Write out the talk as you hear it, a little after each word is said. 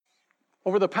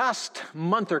Over the past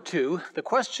month or two, the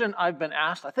question I've been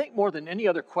asked, I think more than any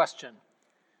other question,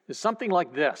 is something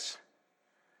like this.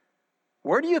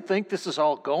 Where do you think this is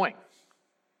all going?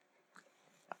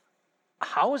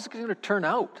 How is it going to turn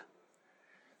out?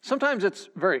 Sometimes it's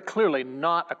very clearly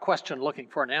not a question looking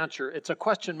for an answer. It's a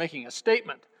question making a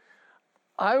statement.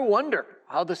 I wonder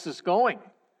how this is going.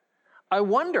 I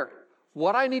wonder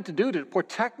what I need to do to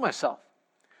protect myself.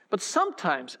 But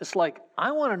sometimes it's like,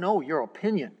 I want to know your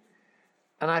opinion.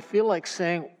 And I feel like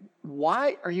saying,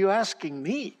 why are you asking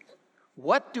me?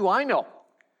 What do I know?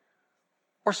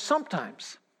 Or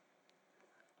sometimes,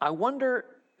 I wonder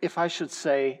if I should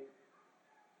say,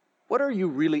 what are you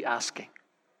really asking?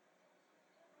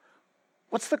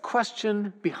 What's the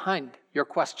question behind your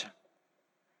question?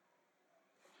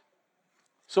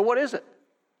 So what is it?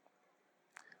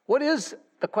 What is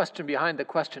the question behind the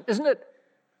question? Isn't it,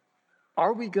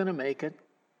 are we going to make it?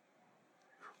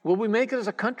 Will we make it as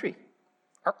a country?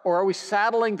 Or are we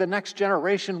saddling the next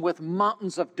generation with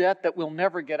mountains of debt that we'll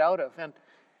never get out of?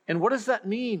 And what does that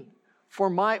mean for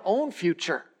my own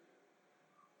future?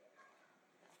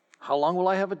 How long will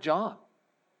I have a job?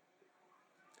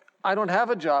 I don't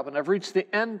have a job and I've reached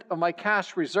the end of my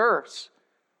cash reserves.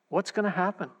 What's going to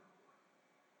happen?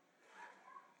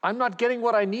 I'm not getting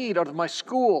what I need out of my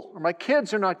school, or my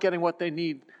kids are not getting what they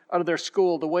need out of their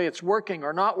school the way it's working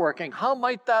or not working. How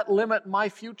might that limit my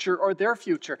future or their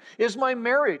future? Is my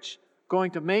marriage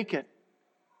going to make it?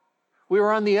 We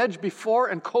were on the edge before,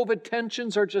 and COVID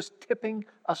tensions are just tipping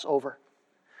us over.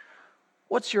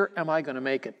 What's your am I going to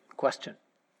make it question?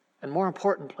 And more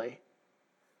importantly,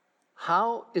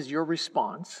 how is your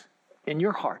response in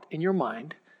your heart, in your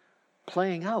mind,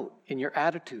 playing out in your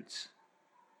attitudes,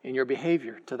 in your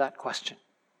behavior to that question?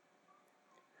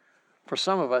 For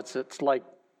some of us, it's like,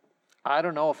 I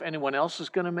don't know if anyone else is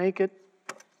going to make it,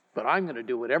 but I'm going to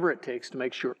do whatever it takes to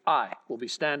make sure I will be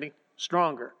standing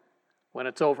stronger when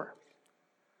it's over.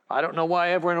 I don't know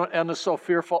why everyone is so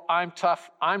fearful. I'm tough.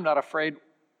 I'm not afraid.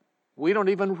 We don't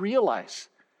even realize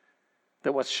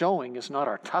that what's showing is not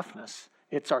our toughness.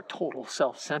 It's our total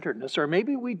self-centeredness. Or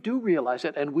maybe we do realize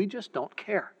it and we just don't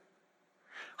care.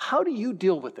 How do you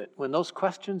deal with it when those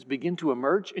questions begin to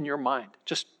emerge in your mind?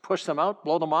 Just push them out,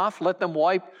 blow them off, let them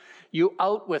wipe you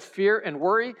out with fear and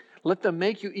worry, let them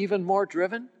make you even more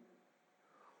driven?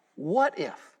 What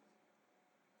if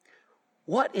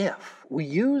we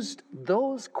used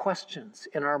those questions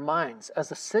in our minds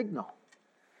as a signal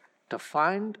to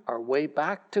find our way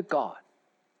back to God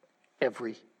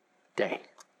every day?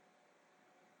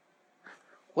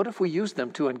 What if we use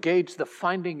them to engage the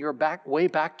finding your way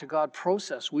back to God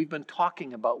process we've been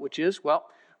talking about, which is, well,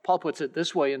 Paul puts it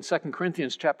this way in 2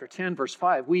 Corinthians chapter 10, verse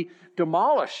 5, we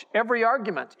demolish every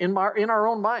argument in our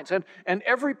own minds and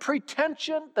every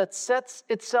pretension that sets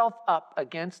itself up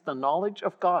against the knowledge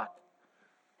of God,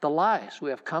 the lies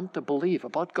we have come to believe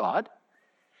about God,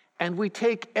 and we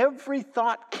take every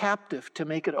thought captive to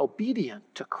make it obedient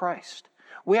to Christ.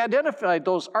 We identified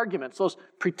those arguments, those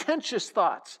pretentious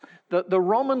thoughts, the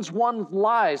Romans 1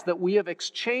 lies that we have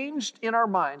exchanged in our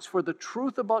minds for the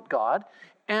truth about God.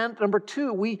 And number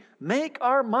 2, we make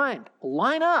our mind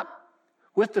line up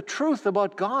with the truth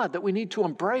about God that we need to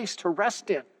embrace, to rest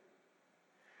in.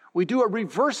 We do a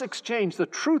reverse exchange, the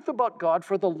truth about God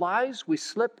for the lies we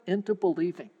slip into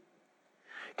believing.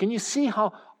 Can you see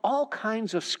how all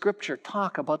kinds of Scripture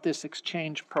talk about this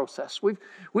exchange process?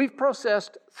 We've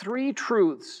processed 3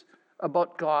 truths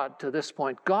about God to this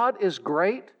point. God is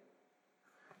great,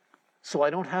 so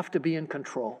I don't have to be in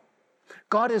control.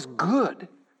 God is good,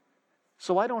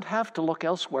 so I don't have to look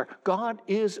elsewhere. God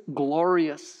is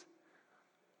glorious,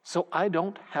 so I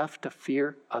don't have to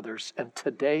fear others. And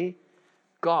today,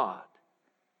 God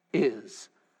is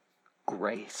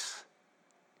grace.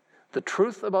 The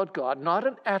truth about God, not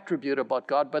an attribute about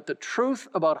God, but the truth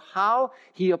about how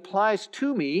He applies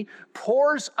to me,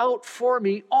 pours out for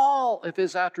me all of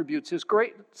His attributes, His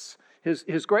greatness,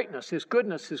 His greatness, His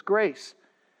goodness, His grace,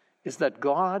 is that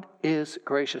God is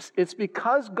gracious. It's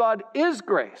because God is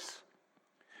grace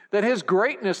that His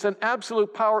greatness and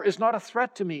absolute power is not a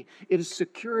threat to me. It is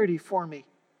security for me.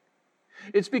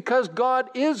 It's because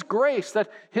God is grace that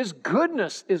His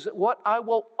goodness is what I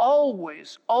will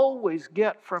always, always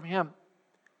get from Him.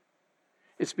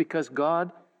 It's because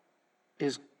God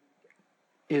is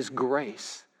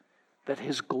grace that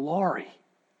His glory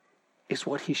is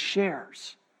what He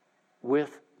shares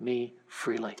with me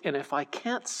freely. And if I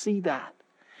can't see that,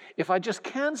 if I just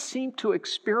can't seem to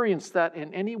experience that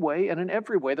in any way and in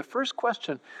every way, the first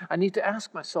question I need to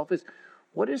ask myself is,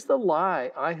 what is the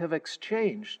lie I have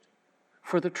exchanged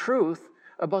for the truth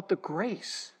about the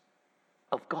grace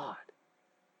of God?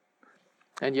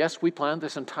 And yes, we planned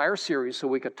this entire series so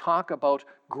we could talk about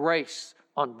grace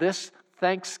on this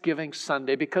Thanksgiving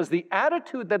Sunday, because the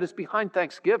attitude that is behind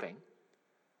Thanksgiving,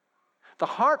 the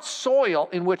heart soil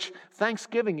in which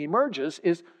Thanksgiving emerges,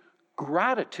 is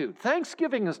gratitude.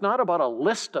 Thanksgiving is not about a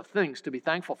list of things to be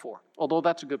thankful for, although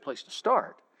that's a good place to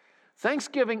start.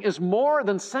 Thanksgiving is more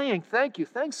than saying thank you.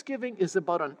 Thanksgiving is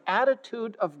about an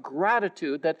attitude of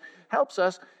gratitude that helps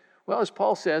us, well, as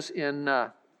Paul says in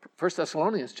 1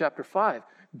 Thessalonians chapter 5,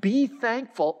 be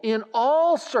thankful in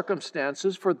all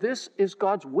circumstances, for this is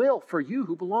God's will for you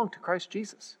who belong to Christ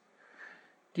Jesus.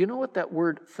 Do you know what that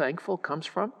word thankful comes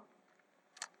from?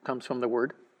 It comes from the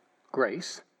word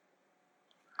grace.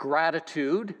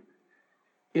 Gratitude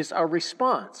is our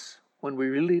response when we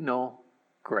really know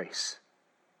grace.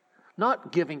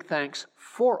 Not giving thanks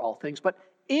for all things, but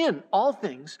in all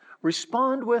things,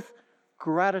 respond with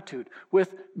gratitude,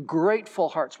 with grateful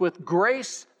hearts, with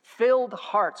grace-filled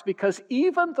hearts, because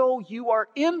even though you are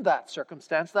in that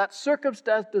circumstance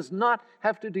does not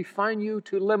have to define you,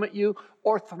 to limit you,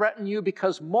 or threaten you,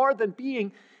 because more than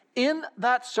being in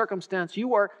that circumstance,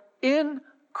 you are in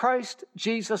Christ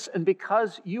Jesus, and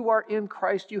because you are in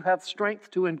Christ, you have strength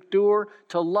to endure,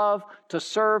 to love, to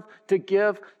serve, to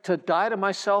give, to die to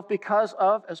myself because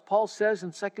of, as Paul says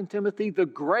in 2 Timothy, the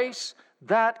grace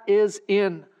that is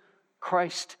in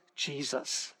Christ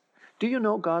Jesus. Do you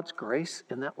know God's grace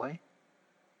in that way?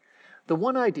 The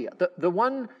one idea, the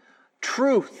one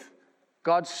truth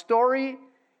God's story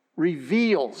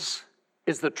reveals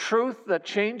is the truth that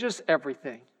changes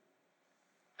everything,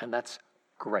 and that's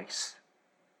grace.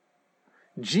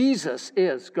 Jesus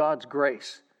is God's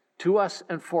grace to us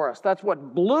and for us. That's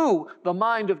what blew the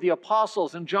mind of the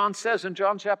apostles. And John says in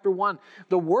John chapter 1,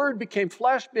 the Word became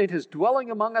flesh, made His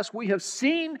dwelling among us. We have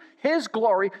seen His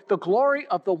glory, the glory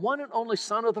of the one and only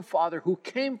Son of the Father, who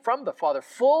came from the Father,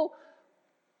 full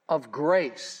of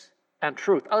grace and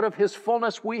truth. Out of His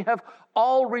fullness we have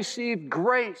all received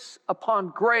grace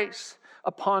upon grace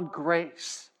upon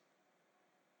grace.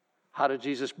 How did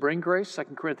Jesus bring grace?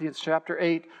 2 Corinthians chapter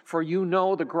 8. For you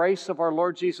know the grace of our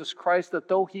Lord Jesus Christ, that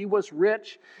though He was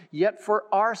rich, yet for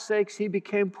our sakes He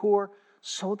became poor,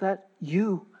 so that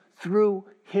you, through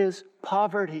His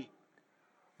poverty,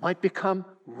 might become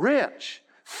rich,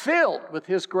 filled with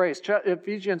His grace.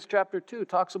 Ephesians chapter 2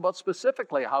 talks about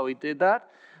specifically how He did that.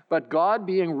 But God,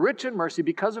 being rich in mercy,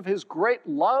 because of His great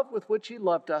love with which He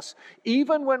loved us,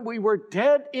 even when we were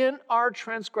dead in our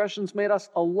transgressions, made us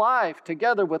alive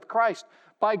together with Christ.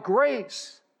 By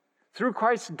grace, through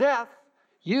Christ's death,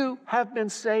 you have been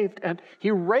saved. And He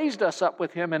raised us up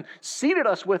with Him and seated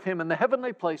us with Him in the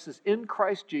heavenly places in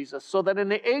Christ Jesus, so that in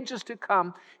the ages to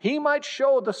come, He might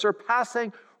show the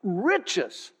surpassing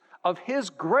riches of His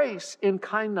grace in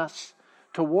kindness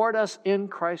toward us in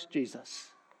Christ Jesus.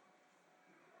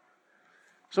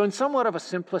 So in somewhat of a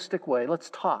simplistic way, let's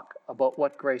talk about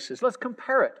what grace is. Let's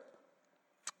compare it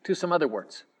to some other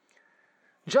words.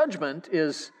 Judgment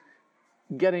is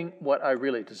getting what I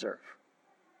really deserve.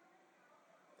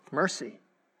 Mercy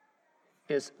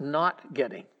is not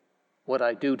getting what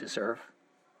I do deserve.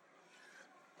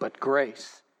 But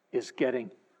grace is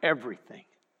getting everything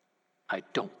I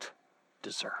don't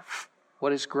deserve.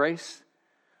 What is grace?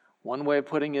 One way of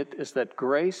putting it is that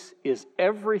grace is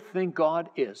everything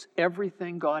God is,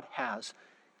 everything God has,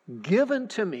 given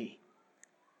to me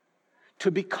to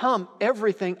become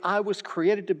everything I was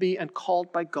created to be and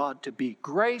called by God to be.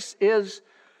 Grace is,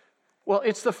 well,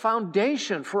 it's the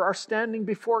foundation for our standing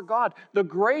before God. The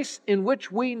grace in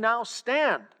which we now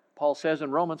stand, Paul says in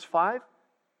Romans 5.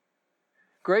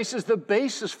 Grace is the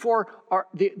basis for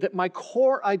my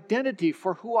core identity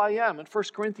for who I am. In 1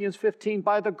 Corinthians 15,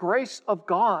 by the grace of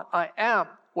God, I am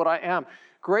what I am.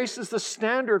 Grace is the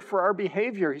standard for our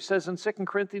behavior. He says in 2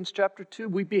 Corinthians chapter 2,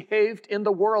 we behaved in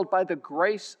the world by the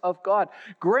grace of God.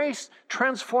 Grace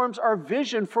transforms our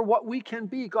vision for what we can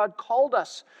be. God called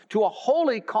us to a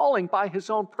holy calling by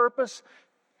His own purpose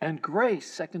and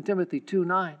grace, 2 Timothy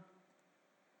 2:9.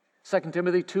 2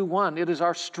 Timothy 2:1, it is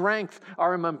our strength,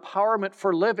 our empowerment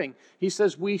for living. He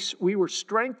says we were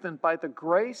strengthened by the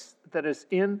grace that is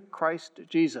in Christ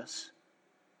Jesus.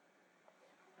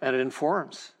 And it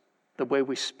informs the way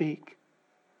we speak.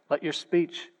 Let your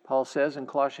speech, Paul says in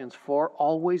Colossians 4,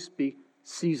 always be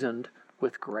seasoned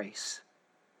with grace.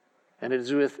 And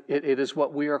it is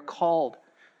what we are called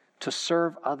to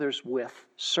serve others with.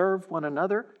 Serve one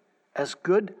another as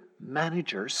good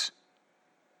managers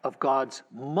of God's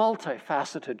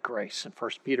multifaceted grace in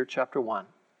 1 Peter chapter 1.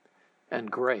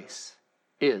 And grace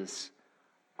is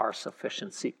our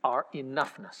sufficiency, our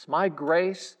enoughness. My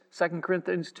grace, 2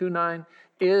 Corinthians 2:9,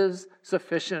 is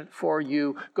sufficient for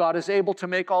you. God is able to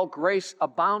make all grace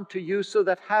abound to you, so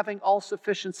that having all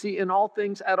sufficiency in all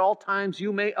things at all times,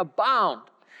 you may abound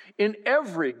in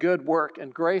every good work.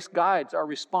 And grace guides our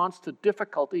response to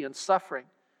difficulty and suffering.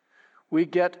 We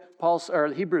get,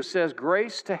 Hebrews says,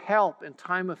 grace to help in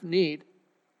time of need.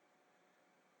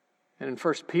 And in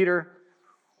 1 Peter,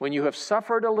 when you have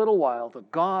suffered a little while, the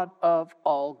God of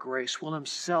all grace will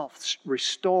himself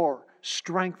restore,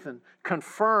 strengthen,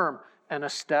 confirm, and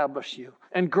establish you.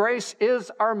 And grace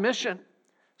is our mission.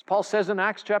 As Paul says in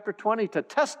Acts chapter 20, to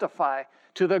testify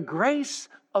to the grace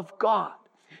of God.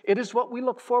 It is what we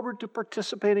look forward to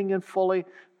participating in fully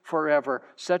forever.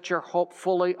 Set your hope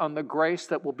fully on the grace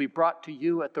that will be brought to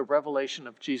you at the revelation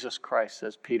of Jesus Christ,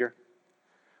 says Peter.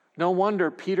 No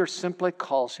wonder Peter simply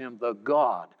calls him the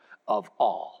God of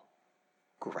all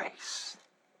grace.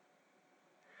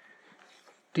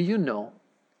 Do you know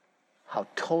how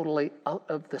totally out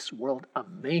of this world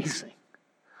amazing,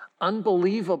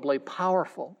 unbelievably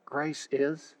powerful grace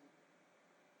is?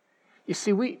 You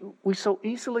see, we so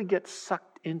easily get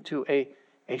sucked into a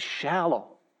shallow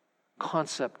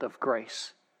concept of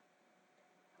grace.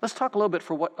 Let's talk a little bit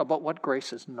about what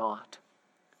grace is not.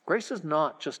 Grace is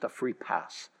not just a free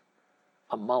pass,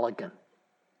 a mulligan.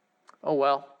 Oh,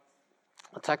 well,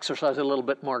 let's exercise a little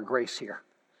bit more grace here.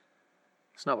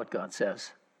 It's not what God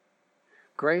says.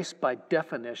 Grace, by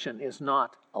definition, is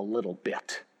not a little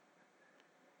bit.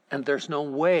 And there's no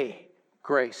way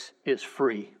grace is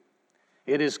free.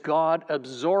 It is God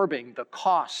absorbing the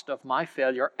cost of my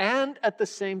failure and at the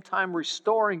same time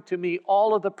restoring to me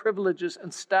all of the privileges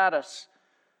and status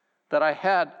that I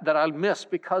had, that I missed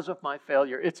because of my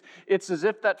failure. It's as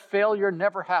if that failure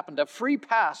never happened. A free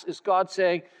pass is God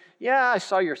saying, yeah, I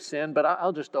saw your sin, but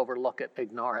I'll just overlook it,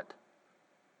 ignore it.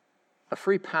 A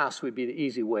free pass would be the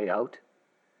easy way out.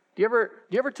 Do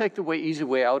you ever take the easy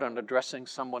way out on addressing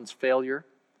someone's failure?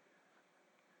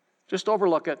 Just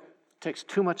overlook it. It takes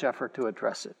too much effort to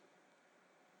address it.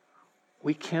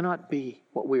 We cannot be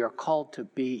what we are called to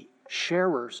be,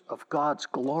 sharers of God's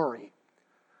glory,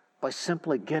 by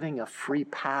simply getting a free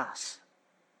pass.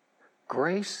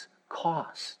 Grace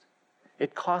cost.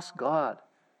 It costs God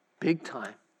big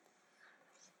time.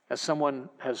 As someone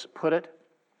has put it,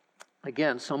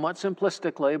 again, somewhat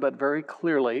simplistically, but very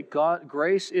clearly,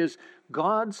 grace is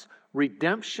God's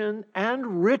redemption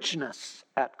and richness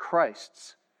at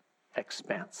Christ's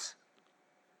expense.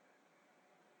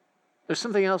 There's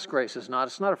something else grace is not.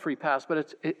 It's not a free pass,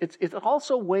 but it's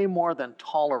also way more than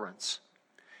tolerance.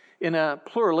 In a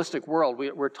pluralistic world,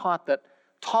 we're taught that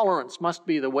tolerance must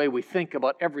be the way we think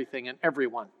about everything and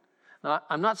everyone. Now,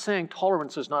 I'm not saying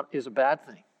tolerance is a bad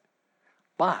thing,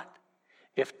 but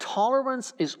if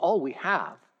tolerance is all we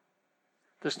have,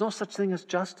 there's no such thing as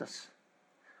justice.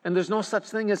 And there's no such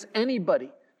thing as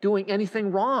anybody doing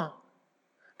anything wrong.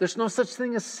 There's no such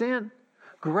thing as sin.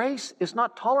 Grace is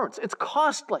not tolerance. It's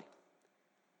costly.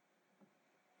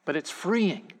 But it's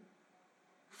freeing.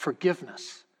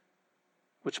 Forgiveness.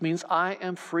 Which means I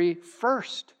am free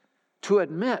first to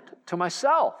admit to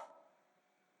myself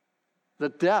the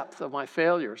depth of my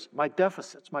failures, my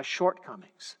deficits, my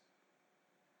shortcomings.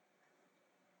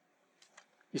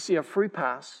 You see, a free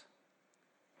pass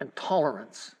and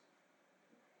tolerance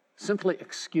simply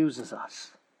excuses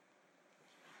us.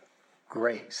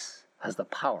 Grace has the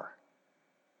power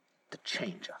to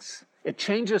change us. It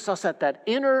changes us at that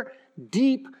inner,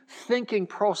 deep thinking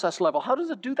process level. How does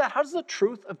it do that? How does the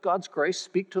truth of God's grace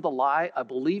speak to the lie I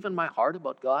believe in my heart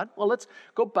about God? Well, let's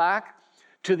go back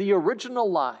to the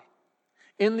original lie.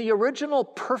 In the original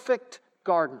perfect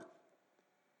garden,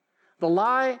 the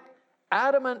lie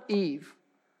Adam and Eve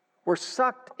were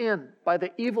sucked in by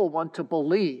the evil one to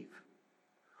believe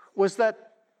was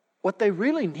that what they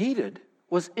really needed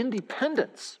was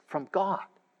independence from God.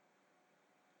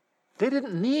 They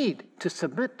didn't need to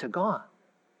submit to God.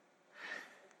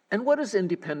 And what does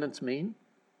independence mean?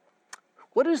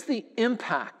 What is the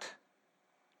impact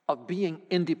of being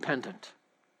independent?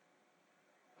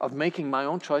 Of making my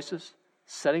own choices,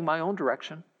 setting my own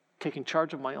direction, taking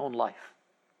charge of my own life.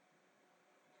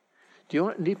 Do you know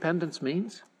what independence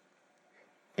means?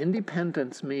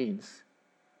 Independence means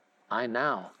I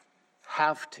now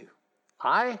have to.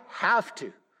 I have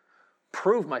to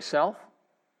prove myself,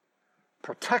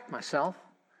 protect myself,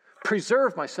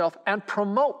 preserve myself, and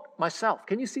promote myself.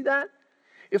 Can you see that?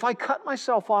 If I cut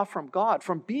myself off from God,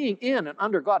 from being in and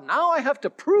under God, now I have to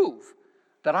prove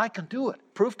that I can do it.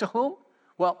 Prove to whom?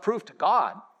 Well, prove to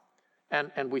God.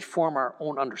 And we form our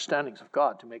own understandings of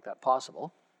God to make that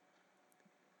possible.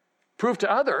 Prove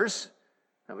to others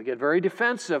And we get very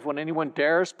defensive when anyone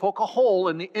dares poke a hole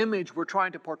in the image we're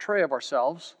trying to portray of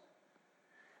ourselves,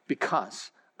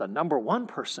 because the number one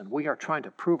person we are trying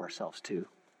to prove ourselves to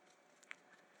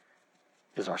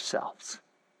is ourselves.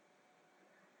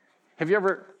 Have you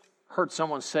ever heard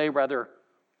someone say rather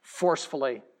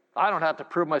forcefully, I don't have to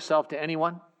prove myself to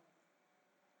anyone?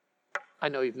 I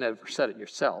know you've never said it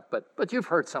yourself, but you've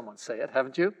heard someone say it,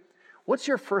 haven't you? What's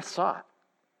your first thought?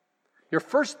 Your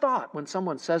first thought when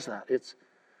someone says that, it's,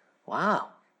 wow,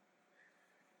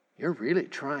 you're really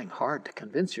trying hard to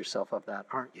convince yourself of that,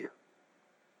 aren't you?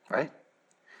 Right?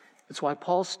 It's why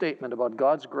Paul's statement about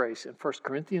God's grace in 1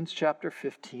 Corinthians chapter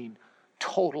 15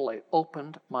 totally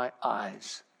opened my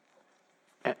eyes.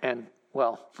 And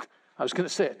well, I was going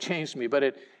to say it changed me, but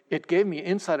it gave me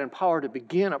insight and power to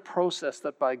begin a process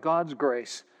that by God's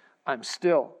grace, I'm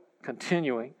still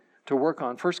continuing to work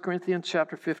on. 1 Corinthians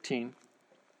chapter 15,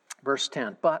 verse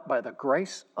 10. But by the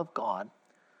grace of God,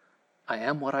 I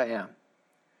am what I am.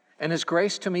 And his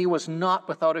grace to me was not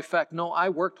without effect. No, I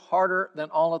worked harder than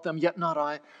all of them, yet not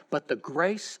I, but the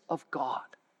grace of God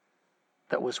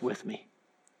that was with me.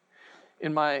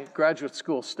 In my graduate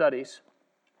school studies,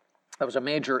 I was a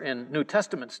major in New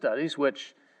Testament studies,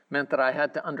 which meant that I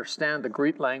had to understand the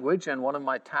Greek language, and one of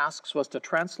my tasks was to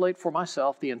translate for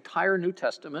myself the entire New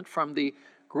Testament from the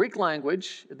Greek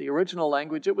language, the original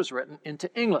language it was written,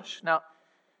 into English. Now,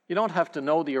 you don't have to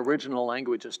know the original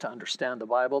languages to understand the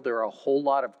Bible. There are a whole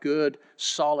lot of good,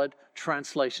 solid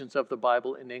translations of the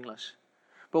Bible in English.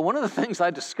 But one of the things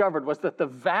I discovered was that the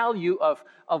value of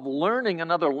learning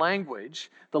another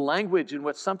language, the language in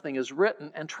which something is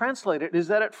written and translated, is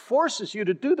that it forces you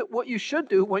to do what you should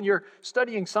do when you're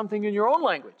studying something in your own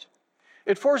language.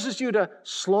 It forces you to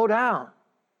slow down,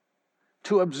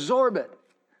 to absorb it,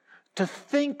 to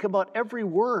think about every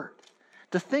word,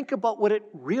 to think about what it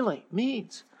really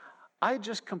means. I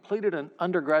just completed an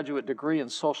undergraduate degree in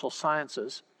social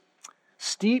sciences,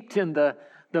 steeped in the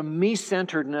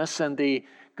me-centeredness and the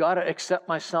gotta accept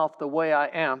myself the way I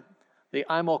am, the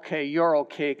I'm okay, you're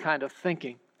okay kind of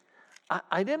thinking.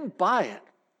 I didn't buy it.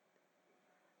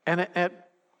 And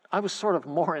I was sort of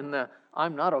more in the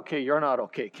I'm not okay, you're not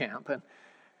okay camp.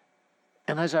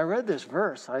 And as I read this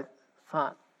verse, I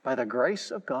thought, by the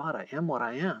grace of God, I am what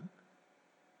I am.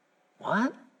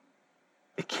 What?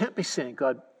 It can't be saying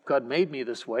God made me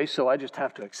this way, so I just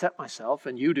have to accept myself,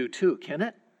 and you do too, can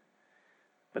it?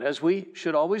 But as we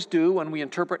should always do when we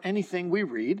interpret anything we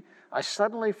read, I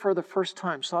suddenly, for the first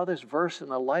time, saw this verse in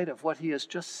the light of what he has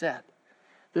just said.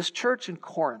 This church in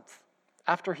Corinth,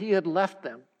 after he had left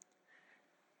them,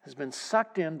 has been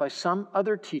sucked in by some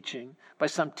other teaching, by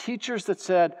some teachers that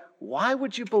said, why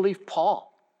would you believe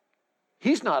Paul?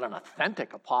 He's not an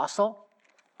authentic apostle.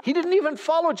 He didn't even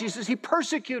follow Jesus. He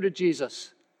persecuted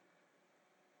Jesus.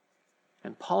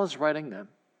 And Paul is writing them,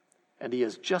 and he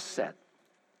has just said,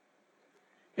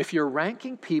 if you're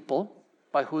ranking people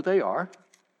by who they are,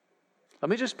 let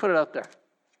me just put it out there.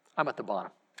 I'm at the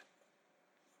bottom.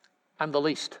 I'm the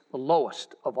least, the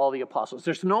lowest of all the apostles.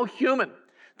 There's no human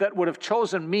that would have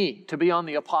chosen me to be on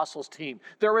the apostles' team.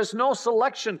 There is no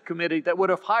selection committee that would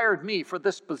have hired me for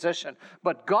this position.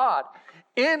 But God,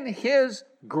 in his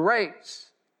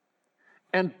grace,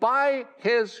 and by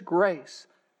his grace,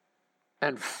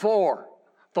 and for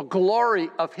the glory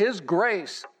of his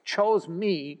grace, chose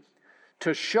me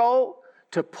to show,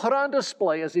 to put on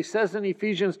display, as he says in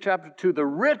Ephesians chapter 2, the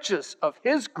riches of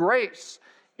his grace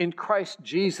in Christ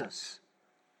Jesus.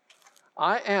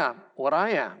 I am what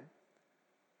I am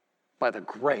by the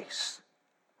grace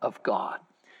of God.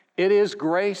 It is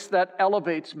grace that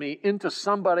elevates me into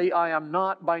somebody I am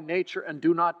not by nature and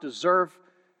do not deserve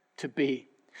to be.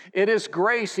 It is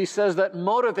grace, he says, that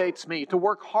motivates me to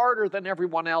work harder than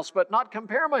everyone else, but not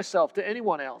compare myself to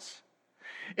anyone else.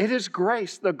 It is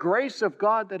grace, the grace of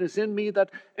God that is in me, that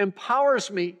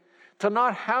empowers me to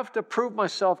not have to prove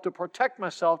myself, to protect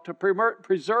myself, to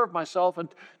preserve myself, and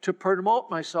to promote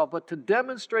myself, but to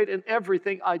demonstrate in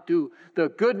everything I do the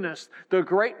goodness, the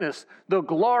greatness, the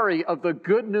glory of the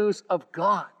good news of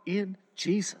God in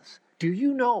Jesus. Do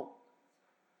you know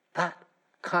that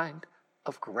kind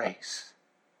of grace?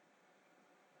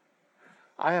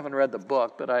 I haven't read the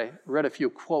book, but I read a few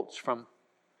quotes from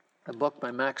a book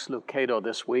by Max Lucado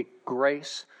this week,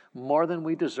 Grace, More Than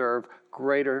We Deserve,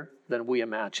 Greater Than We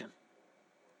Imagine.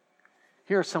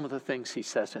 Here are some of the things he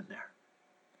says in there.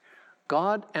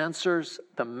 God answers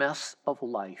the mess of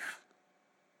life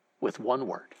with one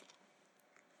word: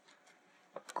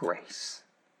 grace.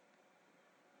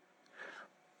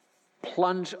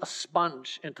 Plunge a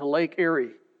sponge into Lake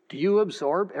Erie. Do you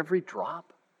absorb every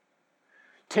drop?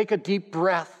 Take a deep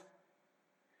breath.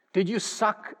 Did you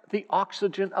suck the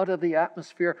oxygen out of the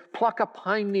atmosphere? Pluck a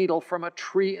pine needle from a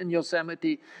tree in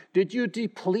Yosemite? Did you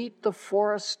deplete the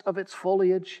forest of its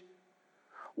foliage?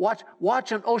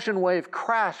 Watch an ocean wave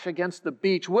crash against the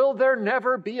beach. Will there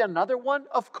never be another one?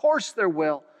 Of course there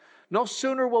will. No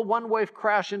sooner will one wave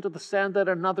crash into the sand than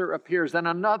another appears, then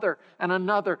another and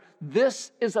another.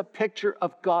 This is a picture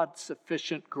of God's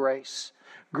sufficient grace.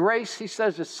 Grace, he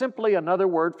says, is simply another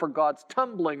word for God's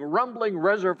tumbling, rumbling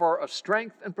reservoir of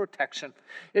strength and protection.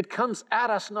 It comes at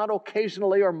us not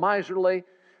occasionally or miserly,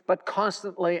 but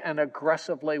constantly and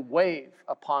aggressively, wave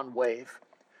upon wave.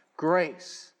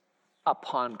 Grace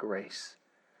upon grace.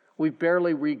 We've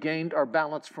barely regained our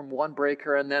balance from one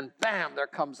breaker, and then bam, there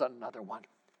comes another one.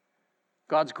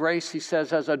 God's grace, he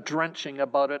says, has a drenching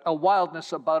about it, a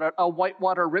wildness about it, a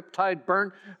whitewater riptide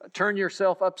burn, turn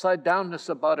yourself upside downness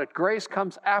about it. Grace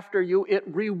comes after you. It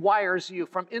rewires you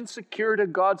from insecure to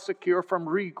God secure, from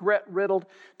regret riddled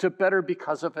to better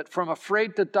because of it, from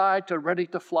afraid to die to ready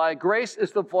to fly. Grace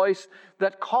is the voice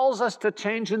that calls us to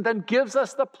change and then gives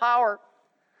us the power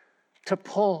to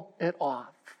pull it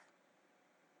off.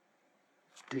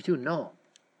 Do you know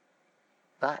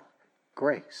that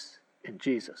grace in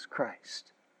Jesus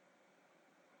Christ?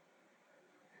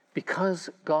 Because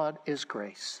God is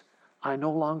grace, I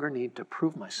no longer need to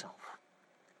prove myself.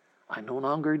 I no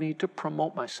longer need to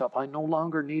promote myself. I no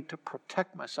longer need to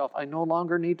protect myself. I no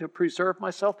longer need to preserve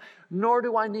myself, nor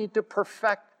do I need to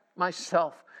perfect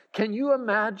myself. Can you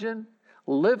imagine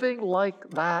living like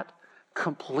that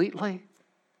completely?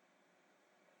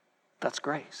 That's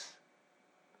grace.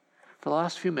 For the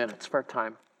last few minutes of our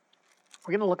time,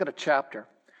 we're going to look at a chapter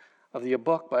of the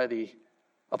book by the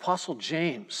Apostle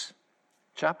James.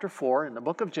 Chapter 4 in the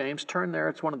book of James. Turn there.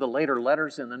 It's one of the later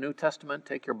letters in the New Testament.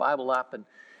 Take your Bible up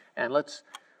and let's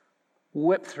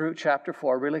whip through chapter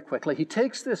 4 really quickly. He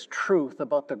takes this truth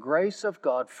about the grace of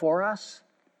God for us,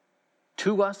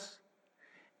 to us,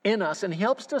 in us, and he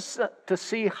helps us to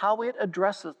see how it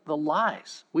addresses the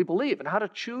lies we believe and how to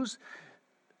choose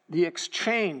the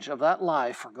exchange of that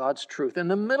lie for God's truth. In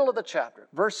the middle of the chapter,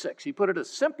 verse 6, he put it as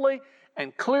simply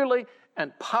and clearly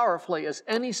and powerfully as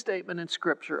any statement in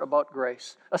Scripture about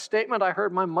grace. A statement I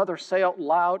heard my mother say out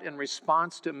loud in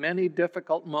response to many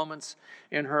difficult moments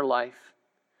in her life.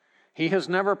 He has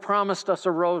never promised us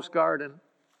a rose garden,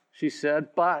 she said,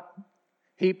 but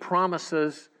he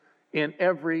promises in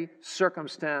every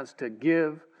circumstance to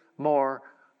give more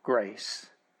grace.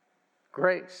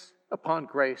 Grace upon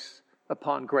grace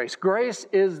upon grace. Grace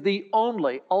is the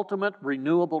only ultimate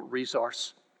renewable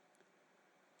resource.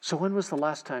 So when was the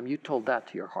last time you told that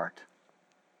to your heart?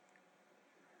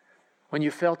 When you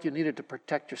felt you needed to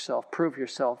protect yourself, prove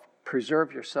yourself,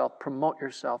 preserve yourself, promote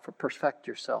yourself, or perfect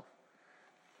yourself?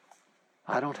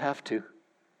 I don't have to,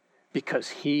 because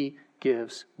he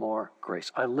gives more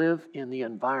grace. I live in the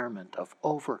environment of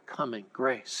overcoming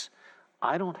grace.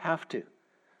 I don't have to.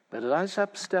 But as I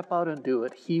step out and do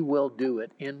it, he will do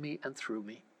it in me and through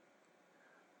me.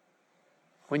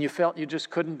 When you felt you just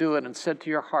couldn't do it and said to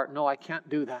your heart, no, I can't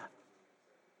do that.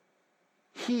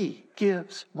 He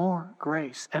gives more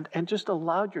grace and just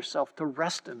allowed yourself to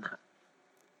rest in that.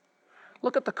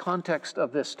 Look at the context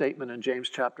of this statement in James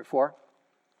chapter 4.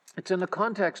 It's in the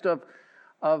context of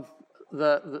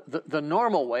the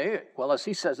normal way, well, as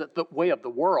he says it, the way of the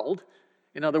world.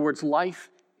 In other words, life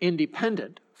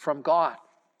independent from God.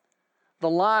 The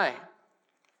lie,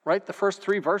 right? The first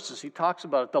 3 verses, he talks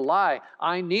about it. The lie,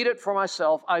 I need it for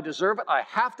myself, I deserve it, I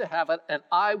have to have it, and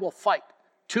I will fight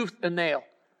tooth and nail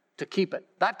to keep it.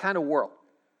 That kind of world.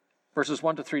 Verses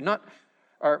 1 to 3.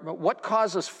 What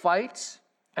causes fights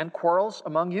and quarrels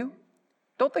among you?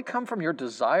 Don't they come from your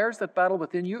desires that battle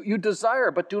within you? You desire,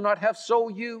 but do not have, so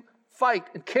you fight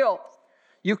and kill.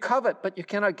 You covet, but you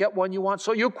cannot get one you want,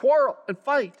 so you quarrel and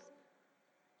fight.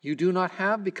 You do not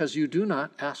have because you do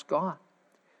not ask God.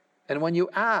 And when you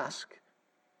ask,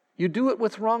 you do it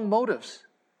with wrong motives,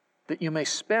 that you may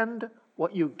spend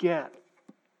what you get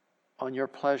on your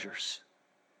pleasures.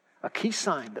 A key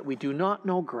sign that we do not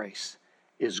know grace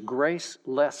is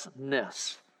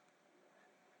gracelessness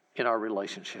in our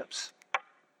relationships.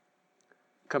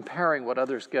 Comparing what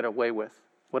others get away with,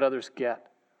 what others get,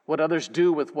 what others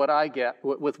do with what I get,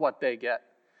 with what they get.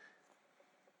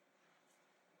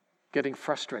 Getting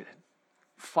frustrated,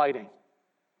 fighting,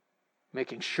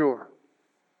 making sure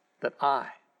that I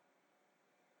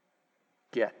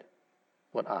get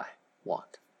what I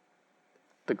want.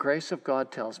 The grace of God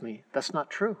tells me that's not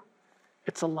true.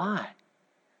 It's a lie.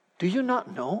 Do you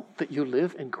not know that you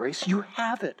live in grace? You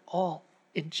have it all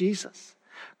in Jesus.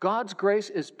 God's grace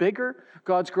is bigger.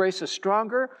 God's grace is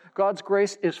stronger. God's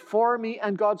grace is for me,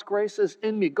 and God's grace is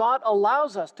in me. God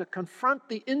allows us to confront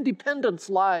the independence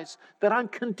lies that I'm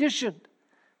conditioned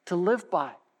to live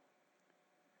by.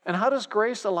 And how does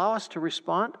grace allow us to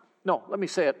respond? No, let me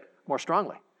say it more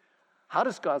strongly. How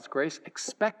does God's grace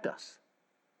expect us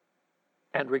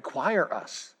and require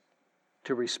us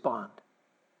to respond?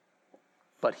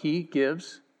 But He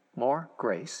gives more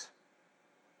grace.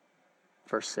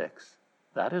 Verse 6.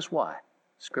 That is why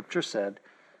Scripture said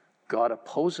God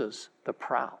opposes the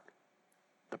proud.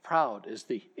 The proud is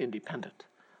the independent.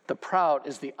 The proud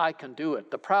is the I can do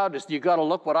it. The proud is you got to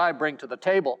look what I bring to the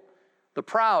table. The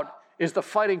proud is the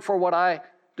fighting for what I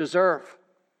deserve.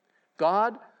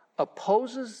 God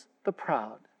opposes the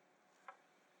proud,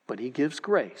 but He gives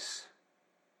grace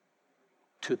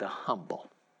to the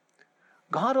humble.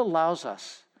 God allows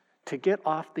us to get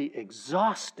off the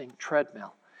exhausting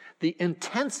treadmill, the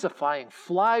intensifying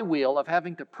flywheel of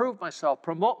having to prove myself,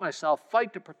 promote myself,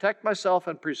 fight to protect myself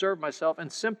and preserve myself,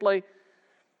 and simply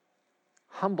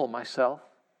humble myself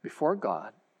before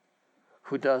God,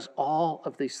 who does all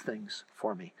of these things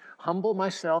for me. Humble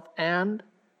myself and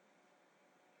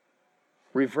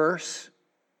reverse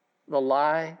the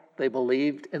lie they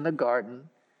believed in the garden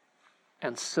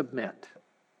and submit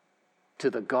to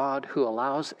the God who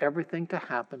allows everything to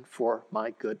happen for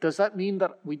my good. Does that mean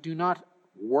that we do not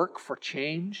work for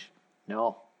change?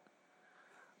 No.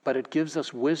 But it gives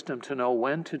us wisdom to know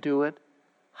when to do it,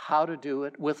 how to do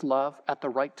it, with love at the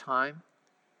right time,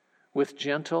 with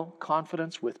gentle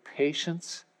confidence, with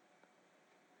patience.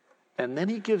 And then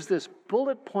he gives this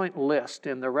bullet point list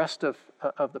in the rest of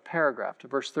the paragraph, to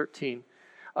verse 13,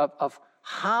 of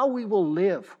how we will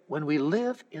live when we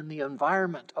live in the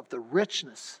environment of the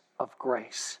richness of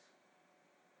grace.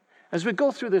 As we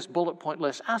go through this bullet point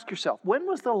list, ask yourself, when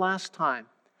was the last time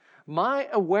my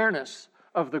awareness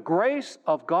of the grace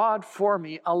of God for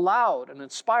me allowed and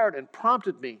inspired and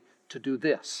prompted me to do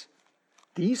this?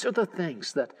 These are the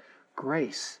things that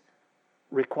grace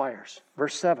requires.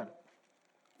 Verse 7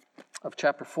 of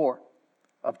chapter 4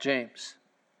 of James.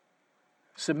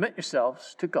 Submit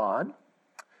yourselves to God,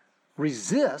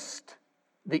 resist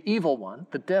the evil one,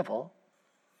 the devil,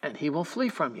 and he will flee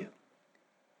from you.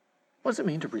 What does it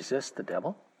mean to resist the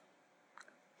devil?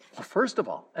 Well, first of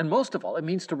all, and most of all, it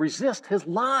means to resist his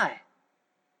lie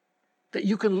that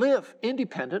you can live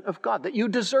independent of God, that you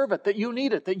deserve it, that you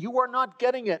need it, that you are not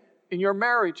getting it in your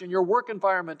marriage, in your work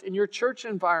environment, in your church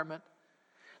environment,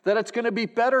 that it's going to be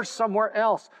better somewhere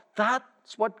else.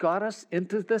 That's what got us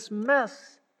into this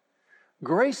mess.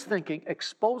 Grace thinking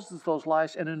exposes those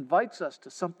lies and invites us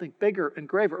to something bigger and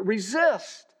graver.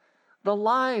 Resist the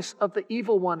lies of the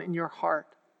evil one in your heart.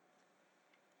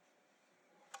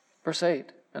 Verse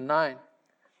 8 and 9,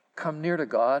 come near to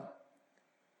God.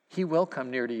 He will come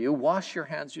near to you. Wash your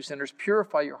hands, you sinners.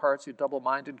 Purify your hearts, you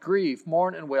double-minded. Grieve,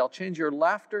 mourn, and wail. Change your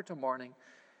laughter to mourning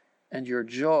and your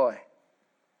joy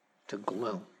to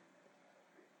gloom.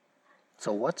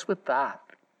 So what's with that?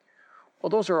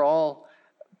 Well, those are all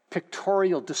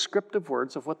pictorial, descriptive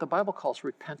words of what the Bible calls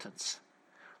repentance.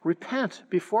 Repent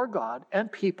before God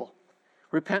and people.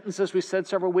 Repentance, as we said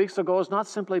several weeks ago, is not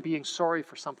simply being sorry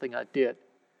for something I did,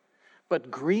 but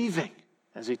grieving,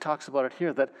 as he talks about it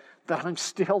here, that I'm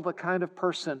still the kind of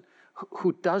person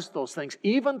who does those things,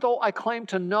 even though I claim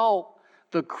to know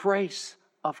the grace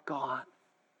of God.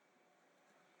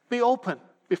 Be open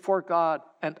before God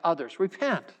and others.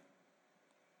 Repent.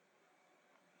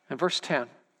 And verse 10,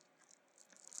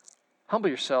 humble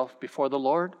yourself before the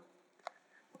Lord,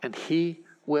 and He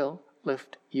will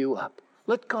lift you up.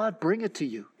 Let God bring it to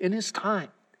you in His time,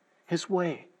 His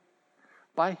way.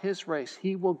 By His grace,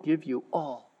 He will give you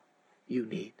all you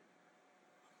need.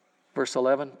 Verse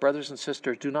 11, brothers and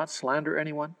sisters, do not slander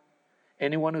anyone.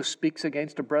 Anyone who speaks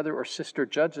against a brother or sister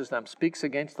judges them, speaks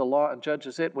against the law and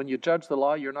judges it. When you judge the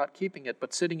law, you're not keeping it,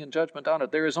 but sitting in judgment on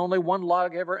it. There is only one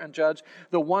lawgiver and judge,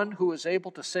 the one who is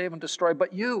able to save and destroy.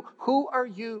 But you, who are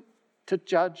you to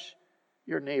judge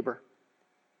your neighbor?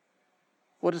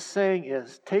 What it's saying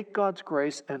is, take God's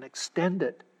grace and extend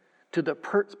it to the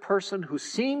person who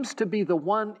seems to be the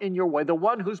one in your way, the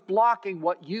one who's blocking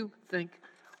what you think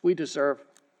you deserve.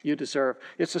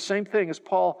 It's the same thing as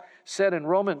Paul said in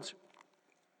Romans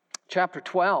chapter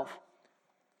 12,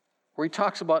 where he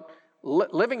talks about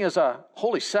living as a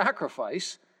holy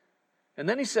sacrifice. And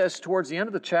then he says towards the end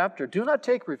of the chapter, do not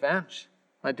take revenge,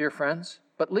 my dear friends,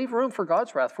 but leave room for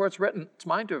God's wrath. For it's written, it's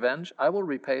mine to avenge, I will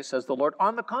repay, says the Lord.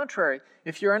 On the contrary,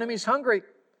 if your enemy's hungry,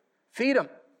 feed him.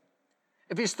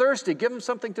 If he's thirsty, give him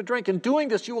something to drink. In doing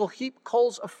this, you will heap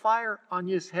coals of fire on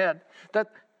his head.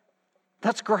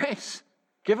 That's grace.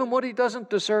 Give him what he doesn't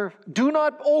deserve. Do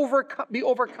not be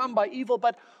overcome by evil,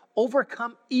 but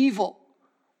overcome evil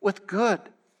with good.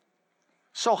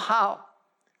 So how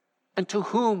and to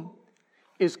whom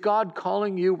is God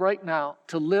calling you right now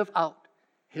to live out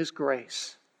his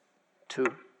grace to?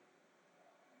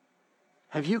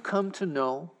 Have you come to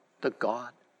know the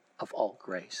God of all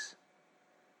grace?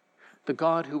 The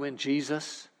God who in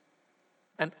Jesus,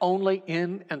 and only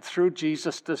in and through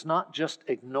Jesus, does not just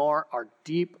ignore our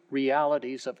deep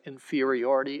realities of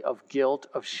inferiority, of guilt,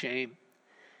 of shame.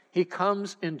 He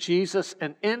comes in Jesus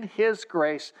and in his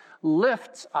grace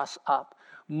lifts us up,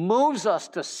 moves us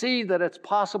to see that it's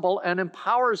possible, and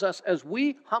empowers us as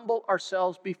we humble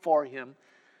ourselves before him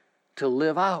to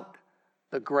live out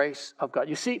the grace of God.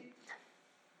 You see,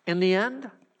 in the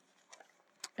end,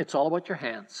 it's all about your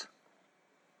hands.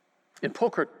 In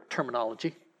poker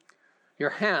terminology,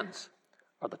 your hands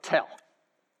are the tell.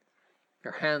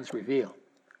 Your hands reveal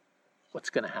what's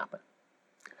going to happen.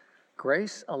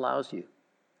 Grace allows you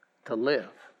to live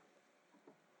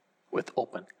with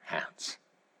open hands.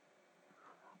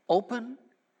 Open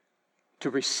to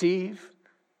receive,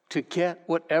 to get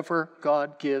whatever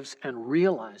God gives, and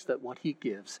realize that what he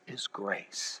gives is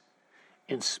grace,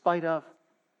 in spite of,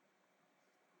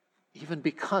 even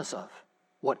because of,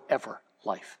 whatever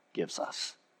life gives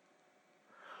us.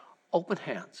 Open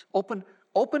hands,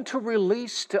 open to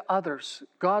release to others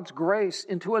God's grace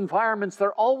into environments that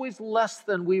are always less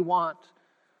than we want.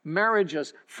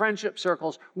 Marriages, friendship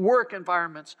circles, work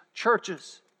environments,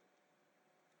 churches.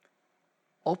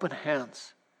 Open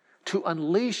hands to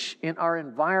unleash in our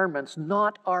environments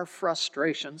not our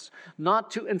frustrations, not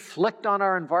to inflict on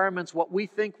our environments what we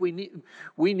think we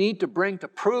need to bring to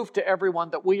prove to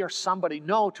everyone that we are somebody.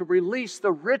 No, to release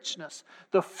the richness,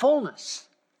 the fullness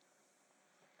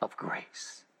of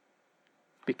grace.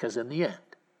 Because in the end,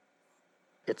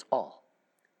 it's all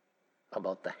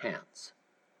about the hands.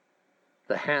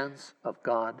 The hands of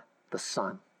God the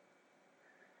Son,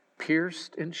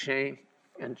 pierced in shame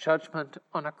and judgment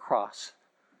on a cross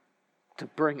to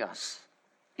bring us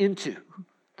into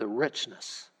the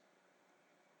richness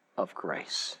of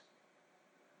grace.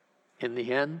 In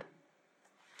the end,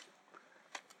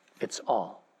 it's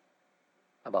all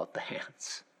about the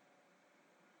hands.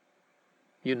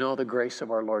 You know the grace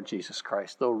of our Lord Jesus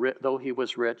Christ. Though he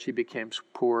was rich, he became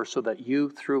poor so that you,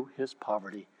 through his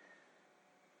poverty,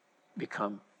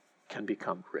 can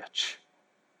become rich.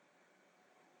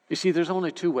 You see, there's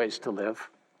only two ways to live.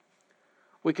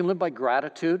 We can live by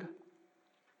gratitude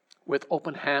with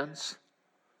open hands,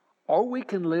 or we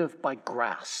can live by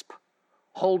grasp,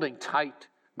 holding tight,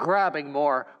 grabbing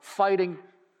more, fighting,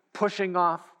 pushing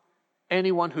off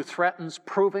anyone who threatens,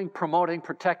 proving, promoting,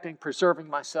 protecting, preserving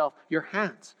myself. Your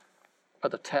hands are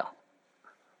the tell.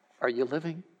 Are you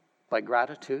living by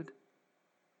gratitude,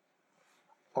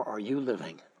 or are you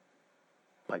living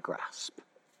by grasp?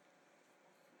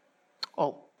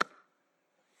 Oh,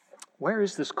 where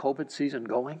is this COVID season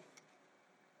going?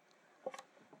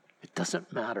 It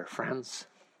doesn't matter, friends.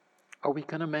 Are we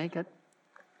going to make it?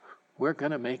 We're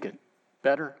going to make it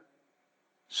better,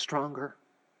 stronger,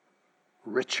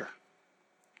 richer.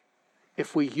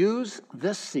 If we use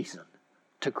this season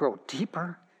to grow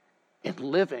deeper in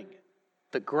living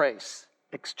the grace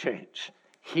exchange,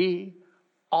 he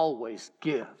always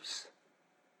gives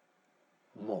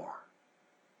more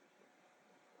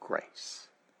grace.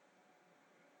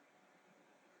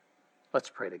 Let's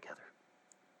pray together.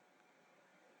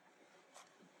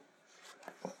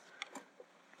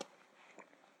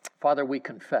 Father, we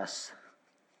confess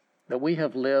that we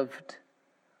have lived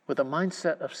with a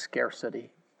mindset of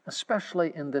scarcity,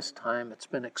 especially in this time. It's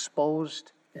been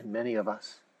exposed in many of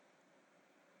us.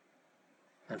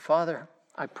 And Father,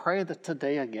 I pray that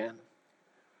today again,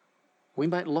 we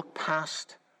might look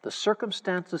past the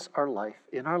circumstances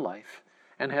in our life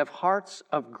and have hearts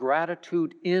of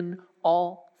gratitude in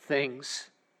all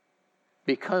things,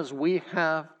 because we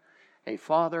have a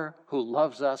Father who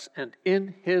loves us, and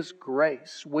in his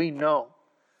grace we know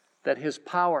that his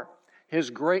power, his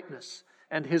greatness,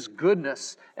 and his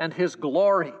goodness, and his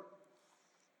glory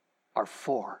are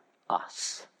for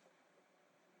us.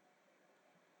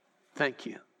 Thank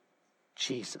you,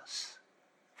 Jesus,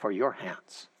 for your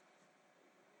hands,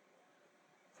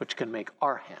 which can make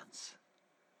our hands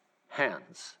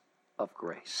hands of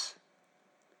grace.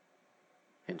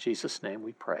 In Jesus' name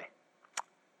we pray.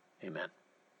 Amen.